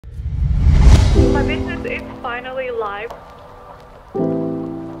My business is finally live.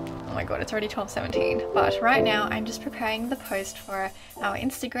 Oh my god, it's already 12:17. But right now I'm just preparing the post for our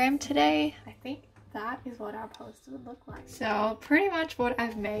Instagram today. I think that is what our post would look like. So pretty much what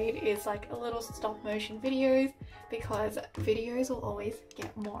I've made is like a little stop motion videos, because videos will always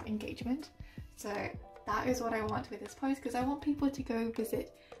get more engagement. So that is what I want with this post, because I want people to go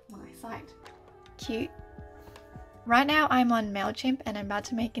visit my site. Cute. Right now I'm on MailChimp and I'm about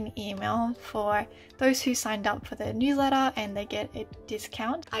to make an email for those who signed up for the newsletter and they get a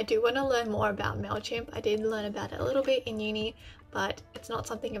discount. I do want to learn more about MailChimp. I did learn about it a little bit in uni, but it's not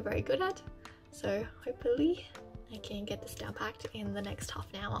something I'm very good at. So hopefully I can get this down packed in the next half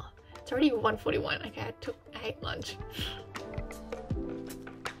an hour. It's already 1:41. Okay, I ate lunch.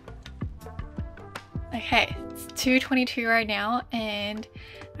 Okay, it's 2:22 right now and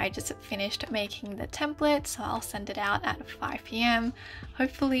I just finished making the template, so I'll send it out at 5 PM.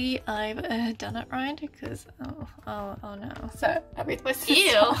 Hopefully I've done it right, because oh no. So I'm with my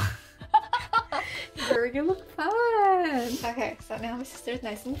sister. You look fun. Okay, so now my sister is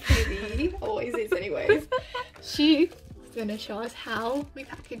nice and pretty, always is anyways. She's gonna show us how we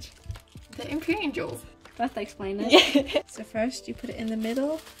package the Empyrean jewels. First I explain it. Yeah. So first you put it in the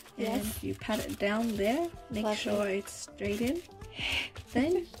middle and yes, you pat it down there. Make lovely, sure it's straight in.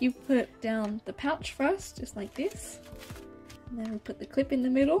 Then you put down the pouch first, just like this. And then we put the clip in the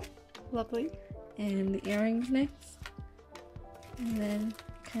middle. Lovely. And the earrings next. And then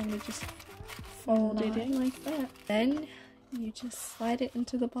kind of just fold it in like that. Then you just slide it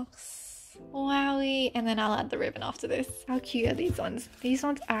into the box. Wowie. And then I'll add the ribbon after this. How cute are these ones? These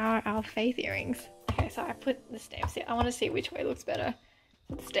ones are our faith earrings. Okay, so I put the stamps here. I want to see which way looks better.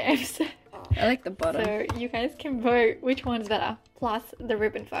 The stamps. I like the bottom. So you guys can vote which one's better, plus the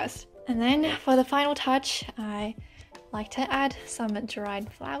ribbon first. And then for the final touch, I like to add some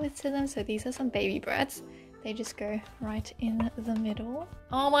dried flowers to them. So these are some baby breads. They just go right in the middle.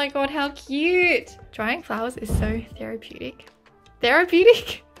 Oh my god, how cute! Drying flowers is so therapeutic.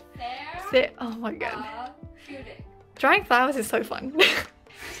 Therapeutic? Oh my god. Drying flowers is so fun.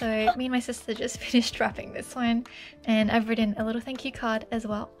 So me and my sister just finished wrapping this one and I've written a little thank you card as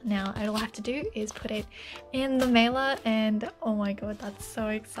well. Now all I have to do is put it in the mailer, and oh my god, that's so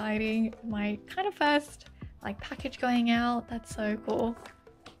exciting. My kind of first like package going out. That's so cool.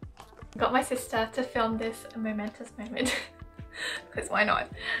 Got my sister to film this momentous moment because why not?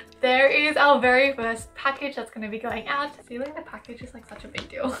 There is our very first package that's going to be going out. Sealing the package is like such a big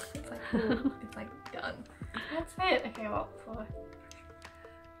deal. It's like, ooh, it's like done. That's it. Okay, well,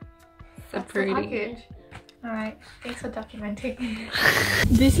 that's pretty. Alright, thanks for documenting.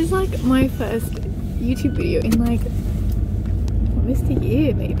 This is like my first YouTube video in like almost a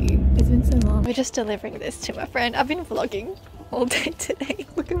year maybe. It's been so long. We're just delivering this to my friend. I've been vlogging all day today.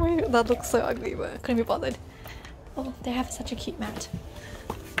 Look at my, that looks so ugly, but I couldn't be bothered. Oh, they have such a cute mat.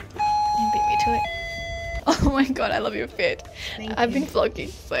 You beat me to it. Oh my god, I love your fit. I've been vlogging,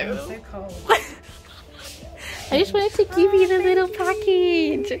 so. I'm so cold. I just wanted to give you the little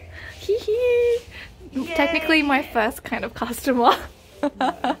package. Technically my first kind of customer.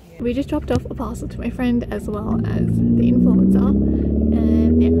 We just dropped off a parcel to my friend as well as the influencer,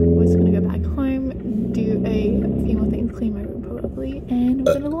 and yeah, we're just gonna go back home, do a few more things, clean my room probably, and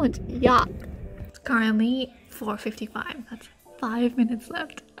we're gonna launch. Yeah. It's currently 4:55. That's 5 minutes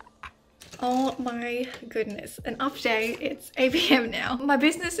left. Oh my goodness, an update. It's 8 PM now. My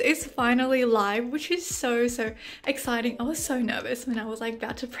business is finally live, which is so exciting. I was so nervous when I was like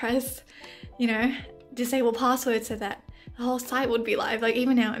about to press, you know, disable password so that the whole site would be live. Like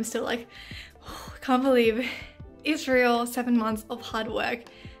even now I'm still like, oh, I can't believe it's real. 7 months of hard work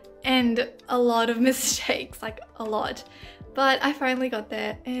and a lot of mistakes, like a lot. But I finally got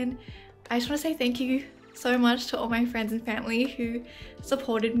there, and I just want to say thank you so much to all my friends and family who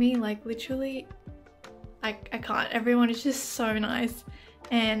supported me. Like literally, I can't. Everyone is just so nice,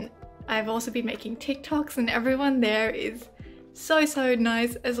 and I've also been making TikToks and everyone there is so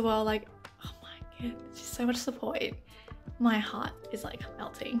nice as well. Like, oh my god, just so much support. My heart is like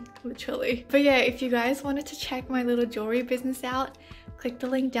melting, literally. But yeah, if you guys wanted to check my little jewelry business out, click the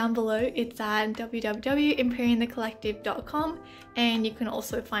link down below. It's at www.empyreanthecollective.com, and you can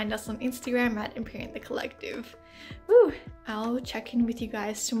also find us on Instagram at Empyrean The Collective. Woo! I'll check in with you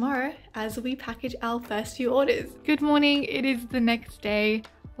guys tomorrow as we package our first few orders. Good morning, it is the next day.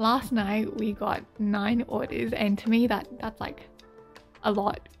 Last night we got 9 orders, and to me that's like a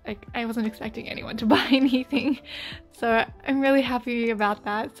lot. Like I wasn't expecting anyone to buy anything, so I'm really happy about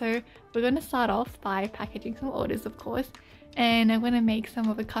that. So we're going to start off by packaging some orders, of course, and I'm going to make some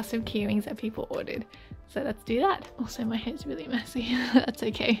of the custom keyrings that people ordered. So let's do that. Also, my hair's really messy. That's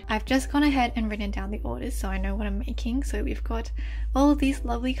okay. I've just gone ahead and written down the orders so I know what I'm making. So we've got all these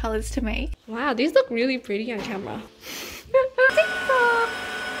lovely colors to make. Wow, these look really pretty on camera.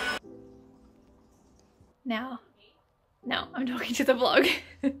 Now I'm talking to the vlog.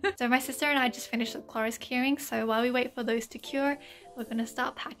 So my sister and I just finished the chloris curing, so while we wait for those to cure, we're gonna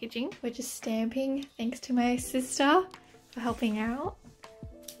start packaging. We're just stamping, thanks to my sister for helping out,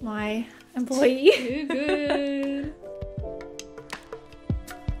 my employee. Too good.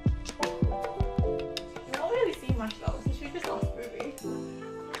 I don't really see much though, so should we just ask Ruby?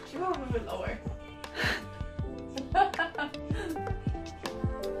 She will move it lower.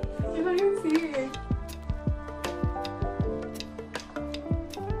 You don't even see it.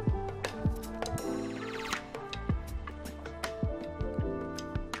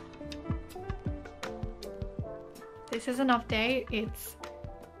 This is an off day. It's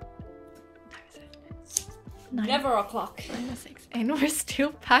Never o'clock. 9:06 and we're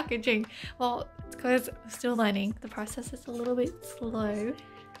still packaging. Well, it's because we're still learning. The process is a little bit slow.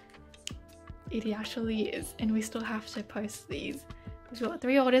 It actually is, and we still have to post these. We've got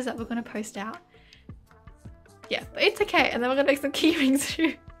 3 orders that we're going to post out. Yeah, but it's okay. And then we're going to make some key rings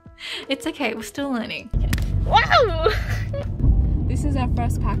too. It's okay. We're still learning. Wow! This is our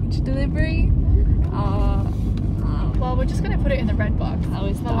first package delivery. Well, we're just going to put it in the red box. How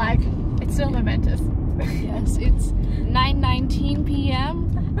is But that? like, it's still momentous. Yes, it's 9:19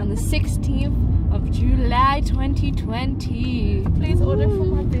 p.m. on the 16th of July 2020. Please order for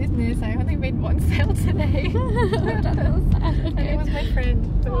my business. I only made 1 sale today. And it was my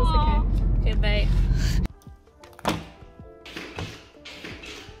friend, but it was okay. Good bait.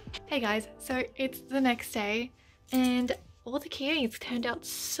 Hey guys, so it's the next day and all the keyrings turned out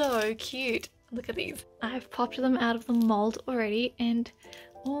so cute. Look at these. I've popped them out of the mold already and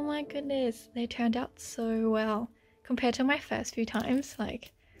oh my goodness, they turned out so well. Compared to my first few times,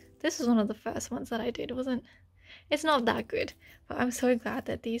 like this was one of the first ones that I did. It's not that good, but I'm so glad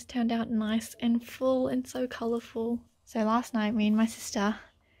that these turned out nice and full and so colourful. So last night me and my sister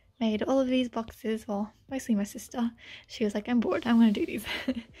made all of these boxes, well mostly my sister. She was like, I'm bored, I'm gonna do these,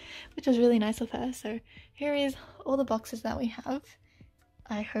 which was really nice of her. So here is all the boxes that we have.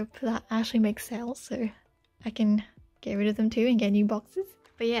 I hope that actually makes sales so I can get rid of them too and get new boxes.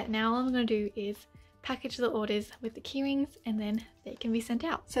 But yeah, now all I'm gonna do is package the orders with the keyrings and then they can be sent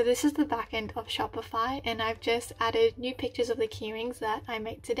out. So this is the back end of Shopify and I've just added new pictures of the keyrings that I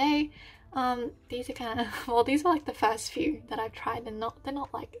made today. These are kind of, well, these were like the first few that I've tried and they're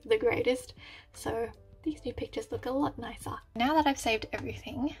not like the greatest. So these new pictures look a lot nicer. Now that I've saved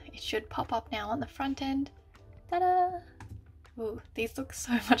everything, it should pop up now on the front end. Ta-da! Ooh, these look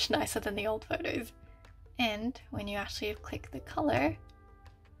so much nicer than the old photos. And when you actually click the color,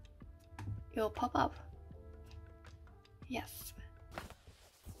 it'll pop up. Yes.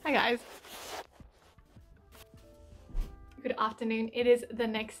 Hi guys. Good afternoon. It is the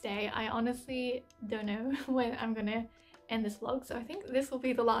next day. I honestly don't know when I'm gonna end this vlog, so I think this will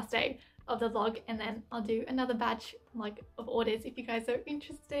be the last day of the vlog and then I'll do another batch like of orders if you guys are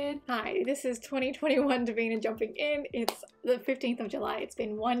interested. Hi, this is 2021 Davina jumping in. It's the 15th of July. It's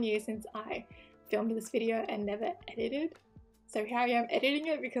been 1 year since I filmed this video and never edited. So here I am editing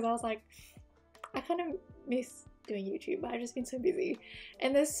it because I was like, I kind of miss doing YouTube, but I've just been so busy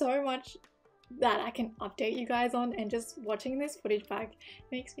and there's so much that I can update you guys on, and just watching this footage back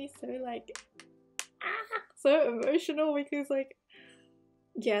makes me so like so emotional because like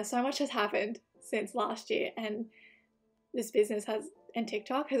yeah, so much has happened since last year and this business has and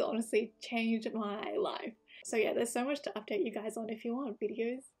TikTok has honestly changed my life. So yeah, there's so much to update you guys on. If you want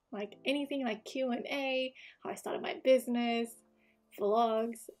videos like anything like Q&A, how I started my business,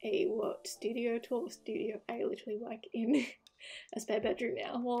 vlogs, a work studio tour. I literally work in a spare bedroom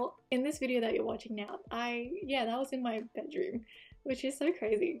now. Well, in this video that you're watching now, that was in my bedroom, which is so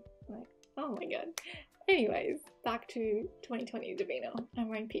crazy. Like, oh my god. Anyways, back to 2020 Davina. I'm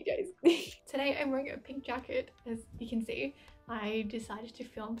wearing PJs. Today I'm wearing a pink jacket. As you can see, I decided to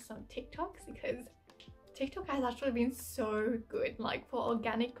film some TikToks because TikTok has actually been so good, like for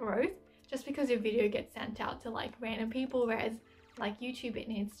organic growth, just because your video gets sent out to like random people, whereas like YouTube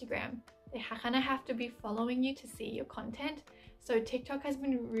and Instagram, they kind of have to be following you to see your content. So TikTok has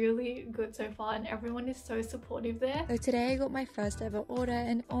been really good so far and everyone is so supportive there. So today I got my first ever order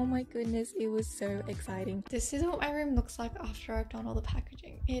and oh my goodness, it was so exciting. This is what my room looks like after I've done all the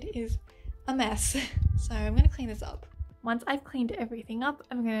packaging. It is a mess. So I'm gonna clean this up. Once I've cleaned everything up,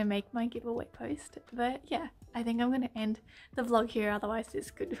 I'm gonna make my giveaway post. But yeah, I think I'm gonna end the vlog here, otherwise this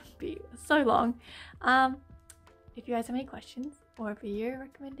could be so long. If you guys have any questions or video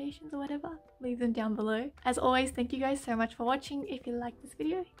recommendations or whatever, leave them down below. As always, thank you guys so much for watching. If you like this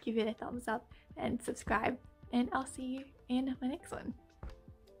video, give it a thumbs up and subscribe, and I'll see you in my next one.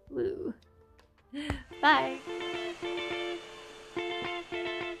 Woo. Bye.